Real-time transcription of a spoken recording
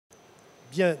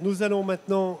Bien, nous allons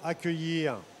maintenant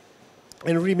accueillir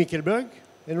Henry Mickleburgh.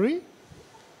 Henry?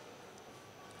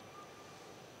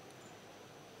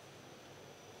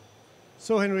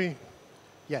 So, Henry,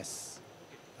 yes,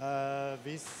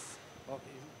 this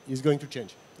is going to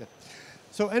change. Yeah.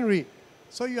 So, Henry,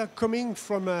 so you are coming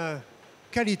from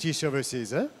quality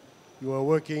services, eh? You are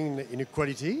working in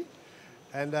quality,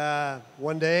 and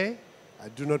one day, I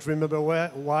do not remember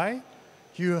why,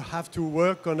 you have to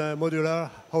work on a modular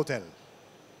hotel.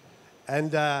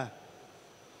 And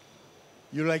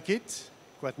you like it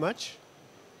quite much,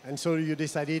 and so you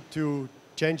decided to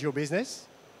change your business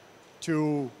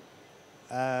to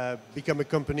become a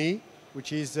company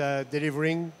which is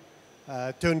delivering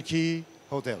turnkey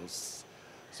hotels.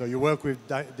 So you work with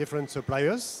different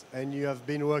suppliers, and you have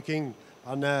been working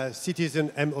on a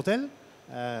Citizen M hotel,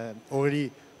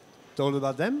 already told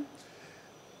about them.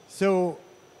 So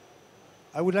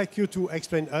I would like you to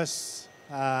explain us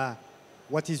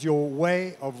what is your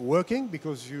way of working,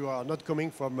 because you are not coming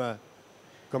from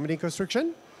company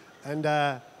construction, and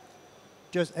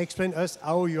just explain us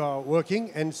how you are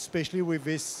working, and especially with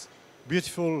this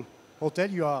beautiful hotel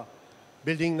you are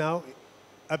building now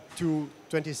up to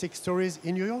 26 stories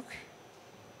in New York.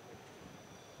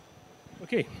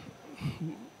 OK.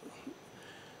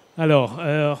 Alors,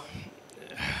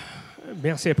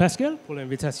 merci à Pascal pour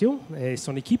l'invitation et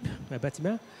son équipe à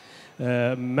bâtiment.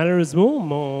 Malheureusement,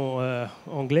 mon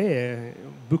anglais est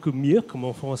beaucoup mieux que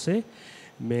mon français,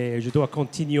 mais je dois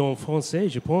continuer en français.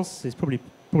 Je pense que c'est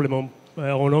probablement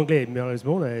en anglais,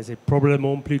 malheureusement, c'est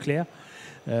probablement plus clair.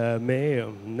 Mais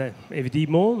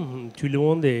évidemment, tout le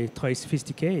monde est très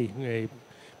sophistiqué et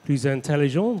plus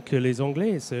intelligent que les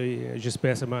Anglais.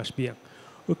 J'espère que ça marche bien.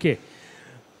 OK.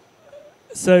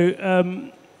 So,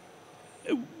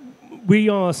 we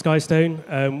are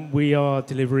SKYSTONE. We are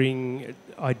delivering,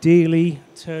 ideally,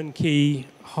 turnkey,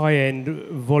 high-end,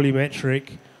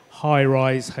 volumetric,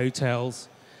 high-rise hotels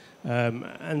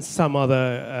and some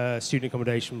other student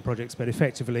accommodation projects. But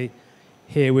effectively,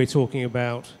 here we're talking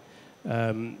about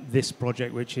this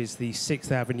project, which is the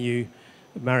 6th Avenue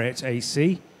Marriott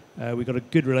AC. We've got a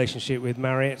good relationship with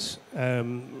Marriott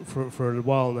for a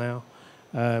while now,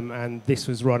 and this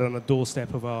was right on the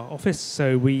doorstep of our office.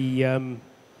 So we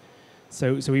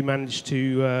managed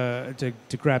to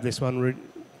grab this one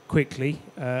quickly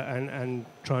and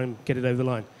try and get it over the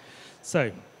line.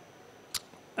 So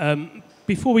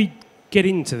before we get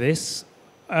into this,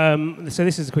 so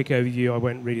this is a quick overview. I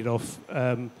won't read it off.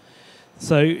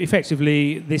 So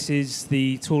effectively, this is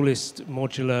the tallest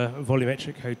modular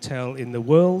volumetric hotel in the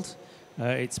world.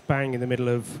 It's bang in the middle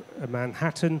of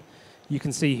Manhattan. You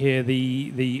can see here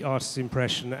the artist's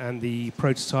impression and the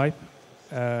prototype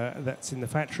that's in the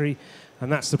factory.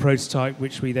 And that's the prototype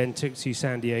which we then took to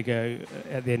San Diego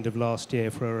at the end of last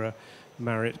year for a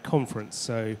Marriott conference.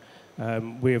 So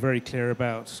we are very clear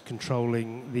about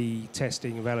controlling the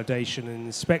testing, validation, and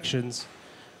inspections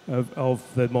of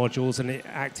the modules, and it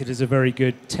acted as a very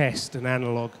good test and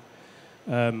analog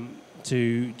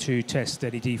to test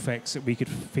any defects that we could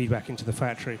feed back into the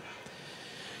factory.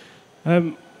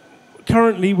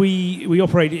 Currently, we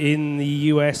operate in the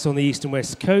US on the east and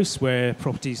west coast, where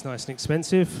property is nice and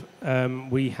expensive.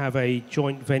 We have a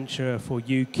joint venture for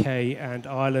UK and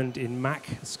Ireland in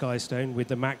MAC, SKYSTONE, with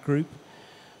the MAC Group.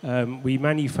 We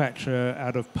manufacture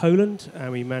out of Poland,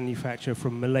 and we manufacture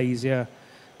from Malaysia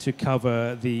to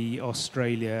cover the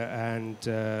Australia and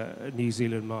New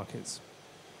Zealand markets.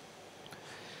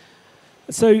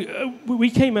 So we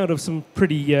came out of some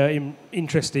pretty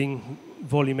interesting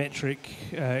volumetric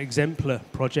exemplar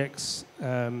projects,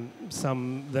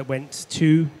 some that went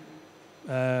to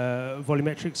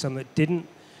volumetric, some that didn't.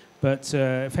 But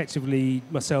effectively,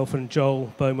 myself and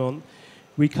Joel Beaumont,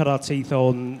 we cut our teeth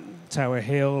on Tower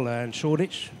Hill and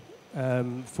Shoreditch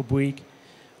for Bouygues.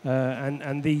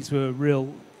 And these were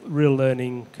real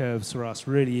learning curves for us,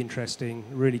 really interesting,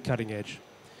 really cutting edge.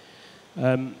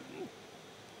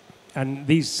 And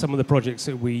these are some of the projects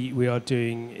that we are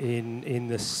doing in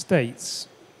the States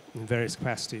in various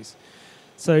capacities.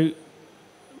 So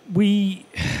we're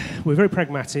very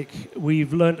pragmatic.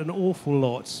 We've learned an awful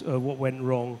lot of what went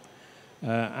wrong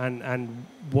and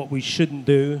what we shouldn't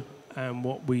do and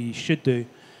what we should do.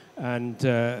 And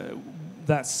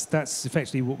that's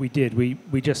effectively what we did.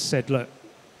 We just said, look,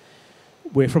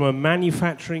 we're from a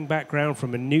manufacturing background,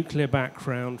 from a nuclear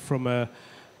background, from a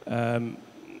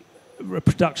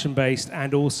production-based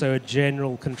and also a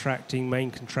general contracting, main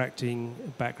contracting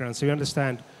background. So we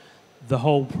understand the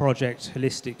whole project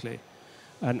holistically.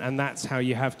 And that's how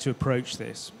you have to approach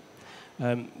this.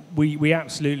 We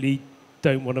absolutely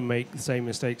don't want to make the same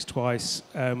mistakes twice.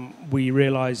 We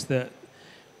realize that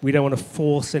We don't want to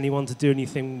force anyone to do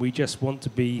anything. We just want to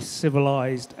be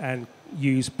civilized and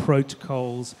use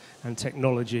protocols and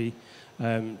technology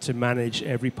to manage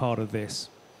every part of this.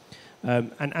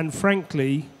 And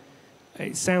frankly,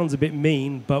 it sounds a bit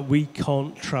mean, but we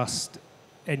can't trust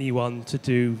anyone to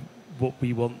do what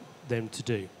we want them to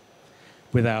do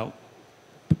without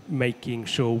making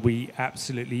sure we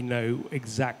absolutely know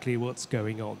exactly what's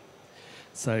going on.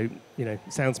 So, you know,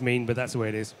 it sounds mean, but that's the way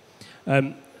it is.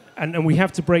 And we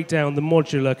have to break down the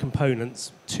modular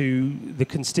components to the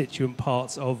constituent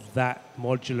parts of that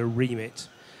modular remit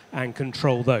and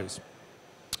control those.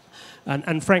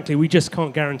 And frankly, we just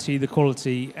can't guarantee the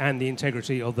quality and the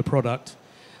integrity of the product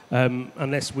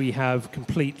unless we have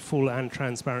complete, full, and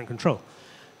transparent control.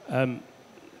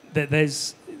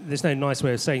 There's no nice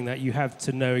way of saying that. You have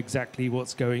to know exactly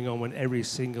what's going on with every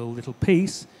single little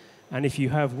piece. And if you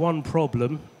have one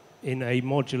problem in a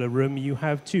modular room, you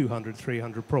have 200,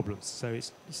 300 problems. So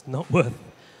it's not worth,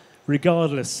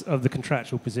 regardless of the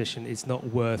contractual position, it's not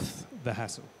worth the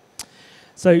hassle.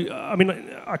 So, I mean,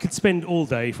 I could spend all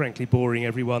day, frankly, boring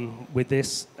everyone with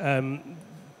this.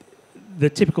 The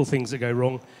typical things that go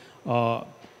wrong are,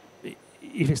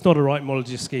 if it's not a right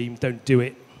modular scheme, don't do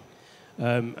it.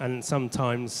 And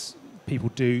sometimes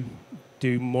people do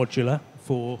modular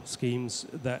for schemes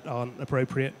that aren't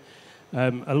appropriate.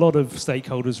 A lot of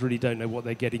stakeholders really don't know what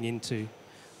they're getting into.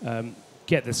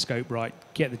 Get the scope right,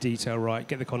 get the detail right,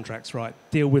 get the contracts right,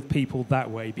 deal with people that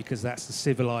way, because that's the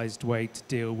civilized way to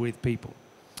deal with people.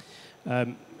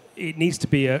 It needs to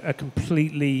be a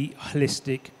completely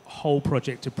holistic, whole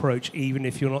project approach, even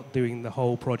if you're not doing the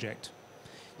whole project.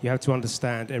 You have to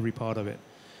understand every part of it.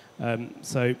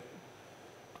 So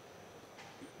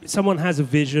someone has a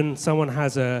vision, someone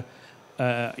has a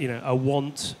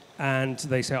want, and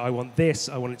they say, I want this,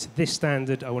 I want it to this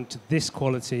standard, I want it to this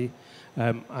quality,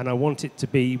 and I want it to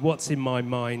be what's in my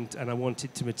mind, and I want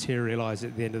it to materialize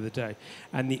at the end of the day.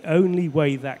 And the only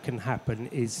way that can happen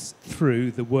is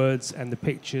through the words and the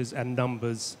pictures and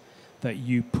numbers that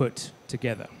you put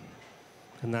together.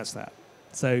 And that's that.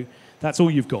 So that's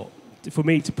all you've got. For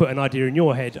me to put an idea in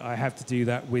your head, I have to do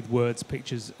that with words,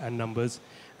 pictures, and numbers.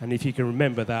 And if you can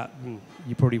remember that,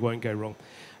 you probably won't go wrong.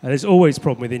 There's always a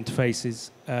problem with interfaces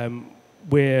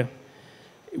where,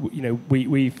 you know,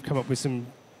 we've come up with some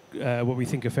what we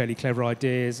think are fairly clever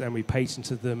ideas, and we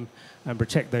patented them and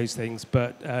protect those things.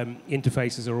 But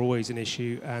interfaces are always an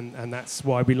issue, and that's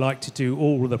why we like to do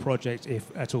all of the project if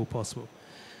at all possible.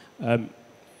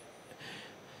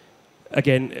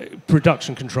 Again,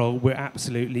 production control, we're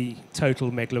absolutely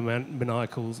total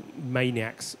megalomaniacal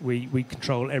maniacs. We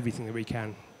control everything that we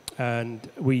can. And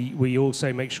we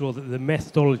also make sure that the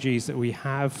methodologies that we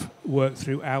have work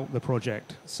throughout the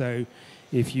project. So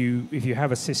if you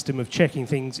have a system of checking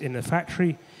things in a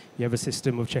factory, you have a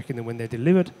system of checking them when they're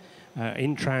delivered,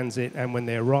 in transit, and when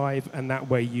they arrive, and that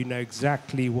way you know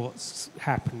exactly what's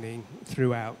happening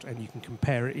throughout, and you can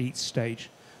compare at each stage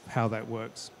how that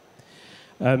works.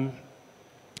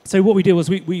 So what we did was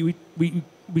we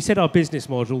set our business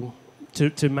model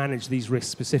to manage these risks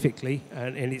specifically,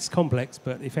 and it's complex,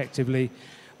 but effectively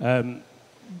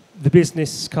the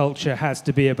business culture has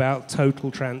to be about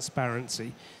total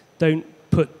transparency. Don't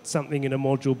put something in a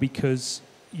module because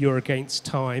you're against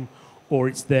time, or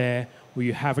it's there, or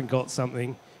you haven't got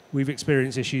something. We've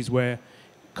experienced issues where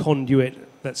conduit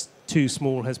that's too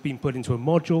small has been put into a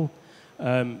module,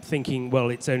 thinking, well,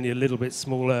 it's only a little bit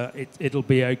smaller, it'll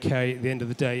be okay at the end of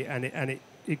the day, and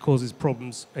it causes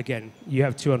problems again. You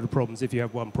have 200 problems if you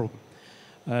have one problem.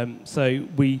 So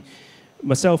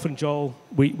myself and Joel,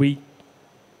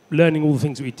 learning all the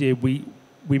things that we did,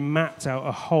 we mapped out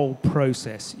a whole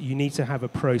process. You need to have a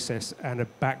process and a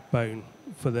backbone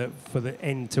for the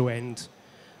end-to-end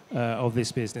of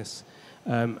this business.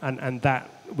 And that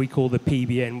we call the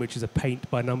PBN, which is a paint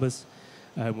by numbers,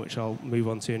 which I'll move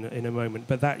on to in a moment.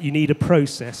 But that you need a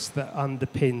process that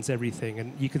underpins everything.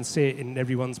 And you can see it in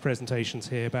everyone's presentations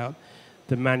here about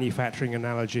the manufacturing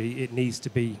analogy. It needs to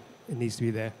be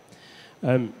there.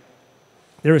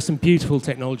 There are some beautiful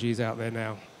technologies out there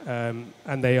now,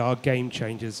 and they are game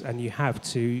changers, and you have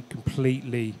to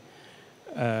completely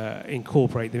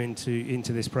incorporate them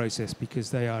into this process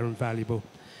because they are invaluable.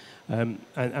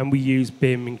 And we use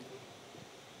BIM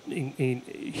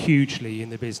hugely in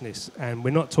the business, and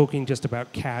we're not talking just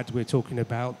about CAD, we're talking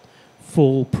about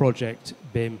full project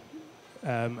BIM,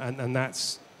 and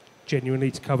that's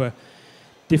genuinely to cover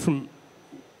different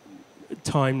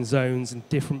time zones and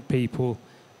different people.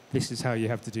 This is how you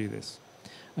have to do this.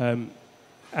 And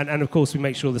of course, we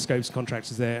make sure the scopes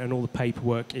contracts is there and all the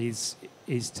paperwork is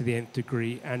to the nth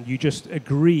degree, and you just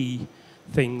agree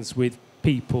things with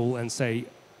people and say,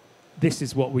 this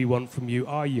is what we want from you.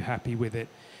 Are you happy with it?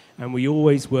 And we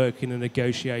always work in a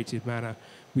negotiated manner.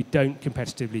 We don't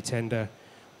competitively tender.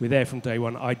 We're there from day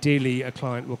one. Ideally, a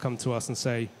client will come to us and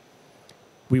say,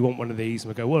 we want one of these. And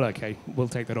we'll go, well, okay, we'll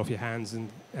take that off your hands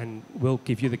and we'll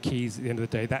give you the keys at the end of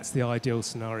the day. That's the ideal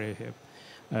scenario here.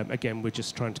 Again, we're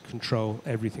just trying to control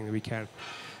everything that we can.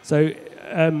 So,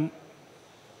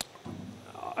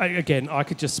 I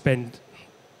could just spend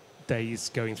days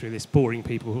going through this, boring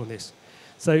people on this.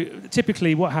 So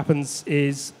typically what happens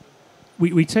is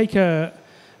we take a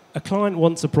client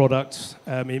wants a product.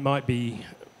 It might be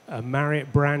a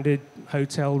Marriott branded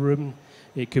hotel room.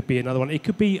 It could be another one. It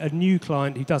could be a new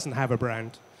client who doesn't have a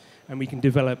brand, and we can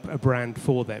develop a brand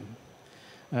for them.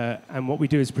 And what we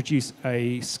do is produce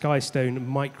a SKYSTONE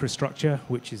microstructure,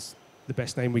 which is the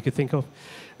best name we could think of.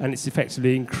 And it's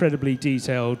effectively an incredibly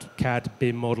detailed CAD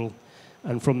BIM model.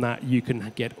 And from that, you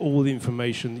can get all the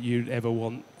information that you'd ever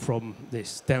want from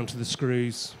this, down to the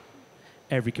screws,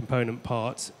 every component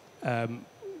part,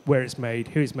 where it's made,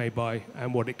 who it's made by,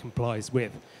 and what it complies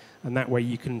with. And that way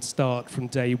you can start from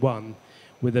day one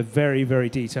with a very, very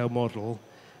detailed model,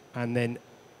 and then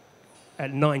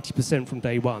at 90% from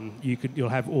day one, you'll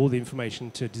have all the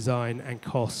information to design and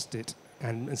cost it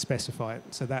and specify it.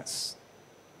 So that's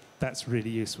really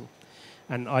useful.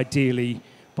 And ideally,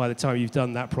 by the time you've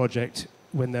done that project,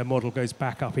 when the model goes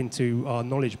back up into our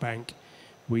knowledge bank,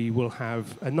 we will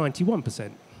have a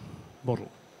 91% model.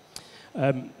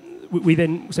 So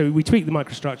we tweak the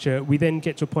microstructure. We then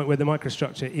get to a point where the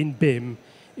microstructure in BIM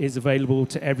is available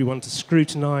to everyone to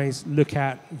scrutinize, look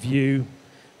at, view,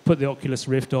 put the Oculus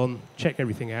Rift on, check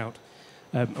everything out.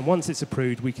 And once it's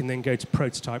approved, we can then go to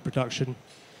prototype production.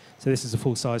 So this is a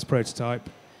full-size prototype.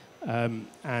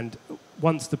 And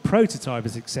once the prototype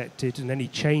is accepted and any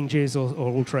changes or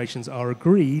alterations are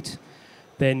agreed,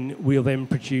 then we'll then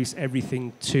produce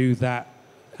everything to that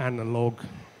analog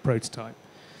prototype.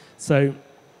 So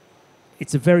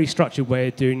it's a very structured way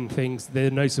of doing things. There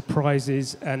are no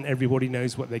surprises, and everybody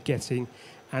knows what they're getting.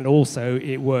 And also,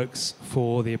 it works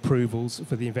for the approvals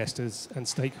for the investors and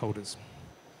stakeholders.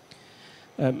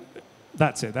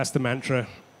 That's it. That's the mantra.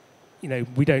 You know,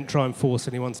 we don't try and force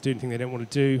anyone to do anything they don't want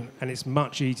to do, and it's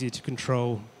much easier to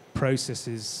control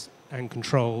processes and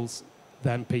controls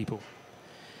than people.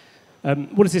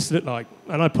 What does this look like?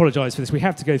 And I apologise for this. We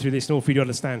have to go through this in order for you to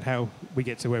understand how we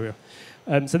get to where we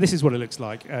are. So this is what it looks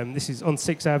like. This is on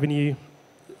 6th Avenue.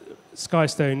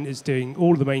 SKYSTONE is doing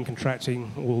all of the main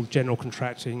contracting, or general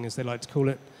contracting, as they like to call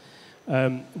it.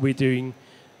 We're doing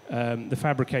the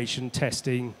fabrication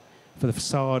testing for the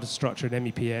facade, structure, and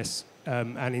MEPS,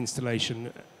 and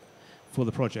installation for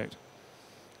the project.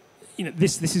 You know,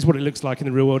 this is what it looks like in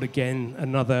the real world. Again,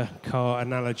 another car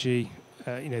analogy.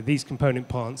 You know, these component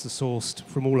parts are sourced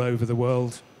from all over the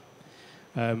world,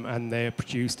 and they're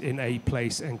produced in a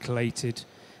place and collated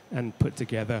and put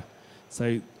together.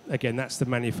 So again, that's the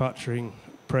manufacturing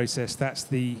process. That's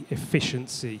the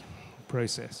efficiency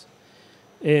process.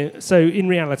 So in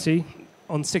reality,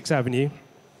 on 6th Avenue,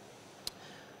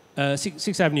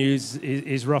 6th Avenue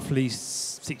is roughly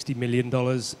 $60 million,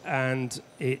 and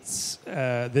it's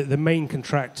the main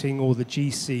contracting, or the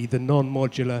GC, the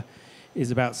non-modular, is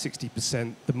about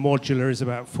 60%. The modular is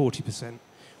about 40%.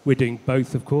 We're doing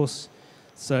both, of course.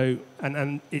 So,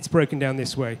 and it's broken down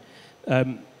this way.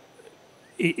 There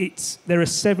are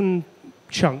 7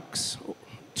 chunks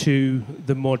to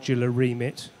the modular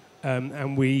remit,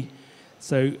 and we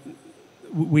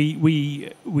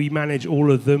manage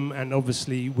all of them, and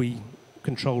obviously we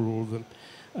control all of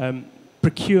them.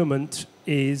 Procurement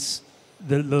is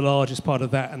the largest part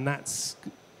of that, and that's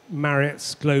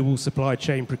Marriott's global supply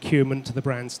chain procurement to the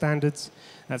brand standards.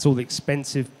 That's all the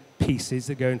expensive pieces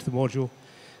that go into the module.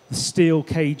 The steel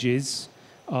cages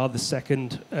are the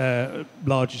second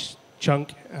largest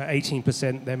chunk,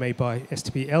 18%. They're made by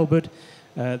STP Elbert.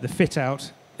 The fit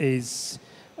out is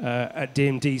at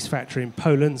DMD's factory in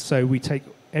Poland. So we take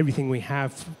everything we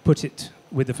have, put it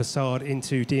with the facade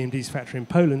into DMD's factory in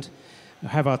Poland,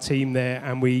 have our team there,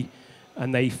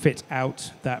 and they fit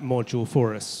out that module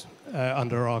for us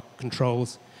under our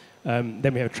controls.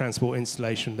 Then we have transport,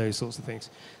 installation, those sorts of things.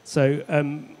 So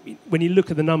when you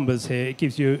look at the numbers here, it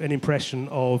gives you an impression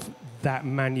of that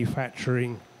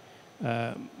manufacturing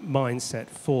mindset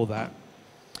for that.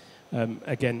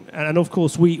 Again, and of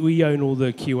course, we own all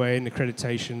the QA and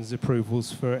accreditations,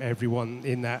 approvals for everyone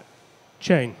in that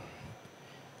chain.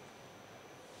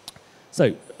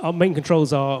 So our main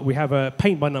controls are, we have a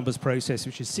paint by numbers process,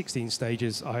 which is 16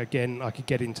 stages. I could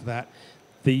get into that.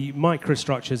 The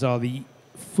microstructures are the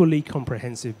fully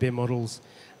comprehensive BIM models.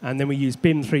 And then we use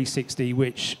BIM 360,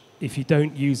 which if you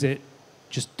don't use it,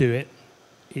 just do it.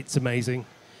 It's amazing.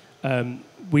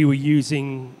 We were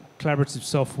using collaborative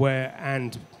software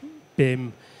and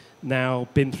BIM. Now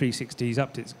BIM 360 is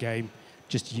up to its game.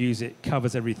 Just use it,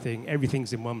 covers everything.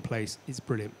 Everything's in one place. It's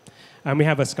brilliant. And we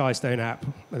have a SKYSTONE app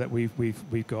that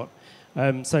we've got.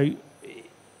 So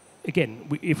again,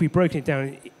 if we've broken it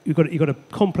down, you've got a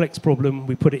complex problem.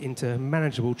 We put it into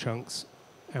manageable chunks,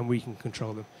 and we can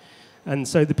control them. And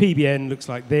so the PBN looks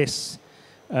like this.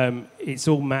 It's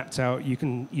all mapped out. You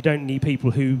don't need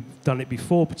people who've done it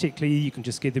before particularly. You can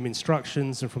just give them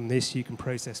instructions, and from this you can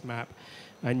process map.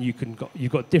 And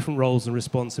you've got different roles and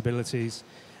responsibilities,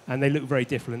 and they look very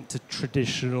different to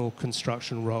traditional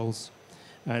construction roles.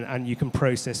 And you can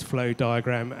process flow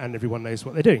diagram, and everyone knows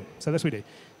what they're doing. So that's what we do.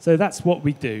 So that's what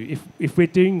we do. If we're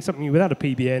doing something without a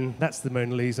PBN, that's the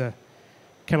Mona Lisa.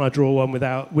 Can I draw one with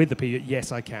the PBN?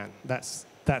 Yes, I can. That's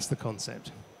the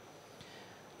concept.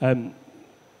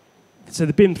 So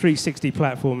the BIM 360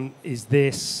 platform is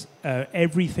this.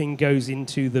 Everything goes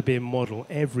into the BIM model.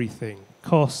 Everything.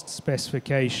 Cost,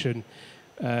 specification,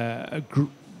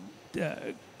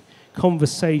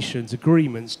 conversations,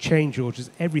 agreements, change orders,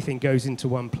 everything goes into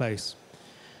one place.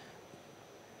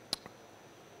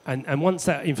 And once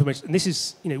that information, and this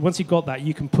is, once you've got that,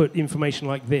 you can put information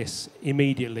like this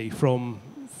immediately from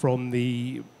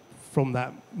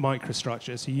that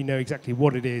microstructure, so you know exactly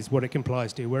what it is, what it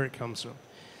complies to, where it comes from.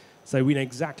 So we know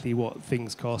exactly what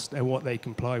things cost and what they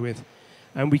comply with.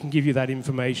 And we can give you that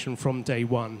information from day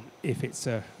one if it's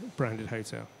a branded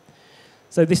hotel.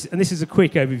 So this is a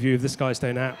quick overview of the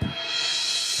SKYSTONE app.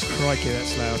 Crikey,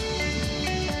 that's loud.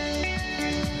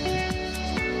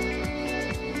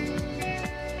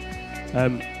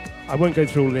 I won't go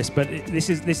through all of this, but this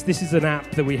is an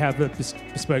app that we have, a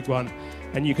bespoke one,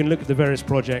 and you can look at the various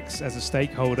projects as a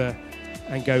stakeholder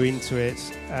and go into it,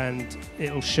 and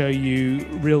it'll show you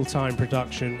real-time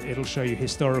production. It'll show you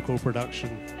historical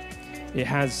production. It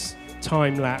has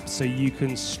time-lapse, so you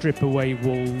can strip away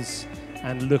walls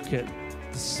and look at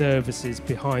the services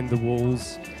behind the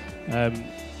walls. And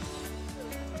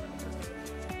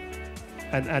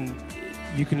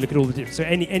you can look at all the different... So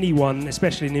anyone,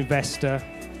 especially an investor,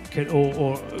 can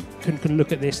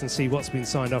look at this and see what's been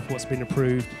signed off, what's been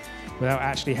approved, without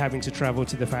actually having to travel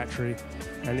to the factory.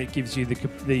 And it gives you the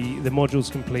modules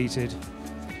completed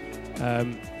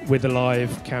with a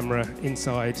live camera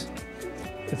inside,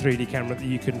 a 3D camera that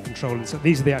you can control. And so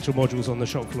these are the actual modules on the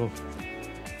shop floor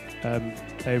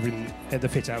over at the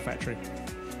fit-out factory.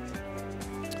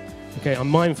 Okay, I'm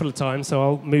mindful of time, so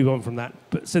I'll move on from that.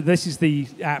 But so this is the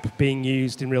app being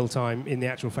used in real time in the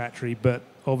actual factory, but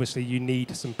obviously you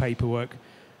need some paperwork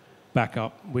back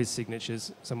up with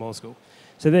signatures, some old school.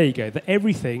 So there you go.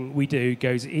 Everything we do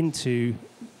goes into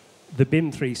the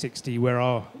BIM 360 where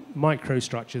our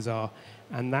microstructures are,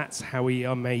 and that's how we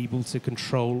are able to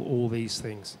control all these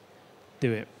things.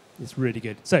 Do it. It's really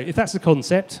good. So if that's the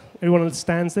concept, everyone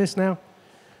understands this now?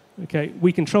 Okay,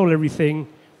 we control everything,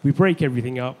 we break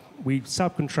everything up, we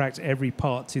subcontract every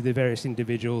part to the various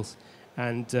individuals,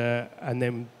 and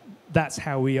then that's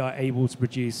how we are able to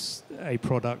produce a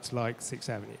product like 6th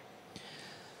Avenue.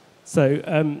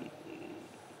 So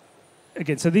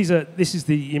again, so this is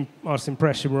the artist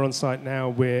impression. We're on site now.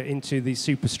 We're into the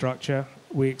superstructure.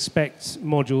 We expect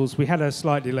modules. We had a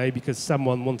slight delay because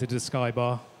someone wanted a sky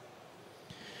bar.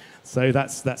 So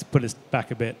that's put us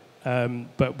back a bit.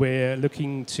 But we're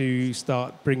looking to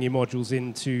start bringing modules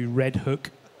into Red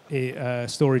Hook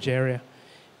storage area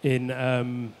in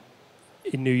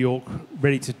New York,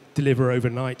 ready to deliver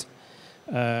overnight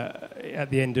at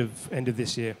the end of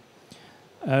this year.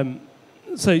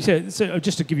 So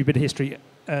just to give you a bit of history,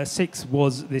 6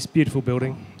 was this beautiful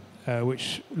building,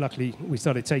 which luckily we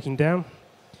started taking down.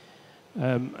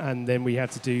 And then we had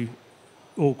to do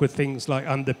awkward things like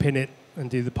underpin it and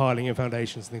do the piling and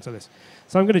foundations and things like this.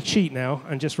 So I'm going to cheat now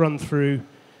and just run through.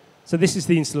 So this is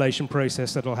the installation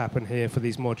process that will happen here for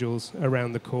these modules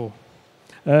around the core.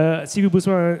 Si vous avez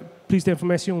besoin plus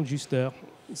d'informations, juste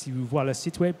si vous voyez le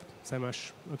site web, ça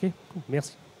marche. OK, cool.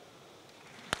 Merci.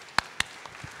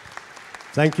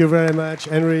 Thank you very much,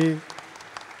 Henry.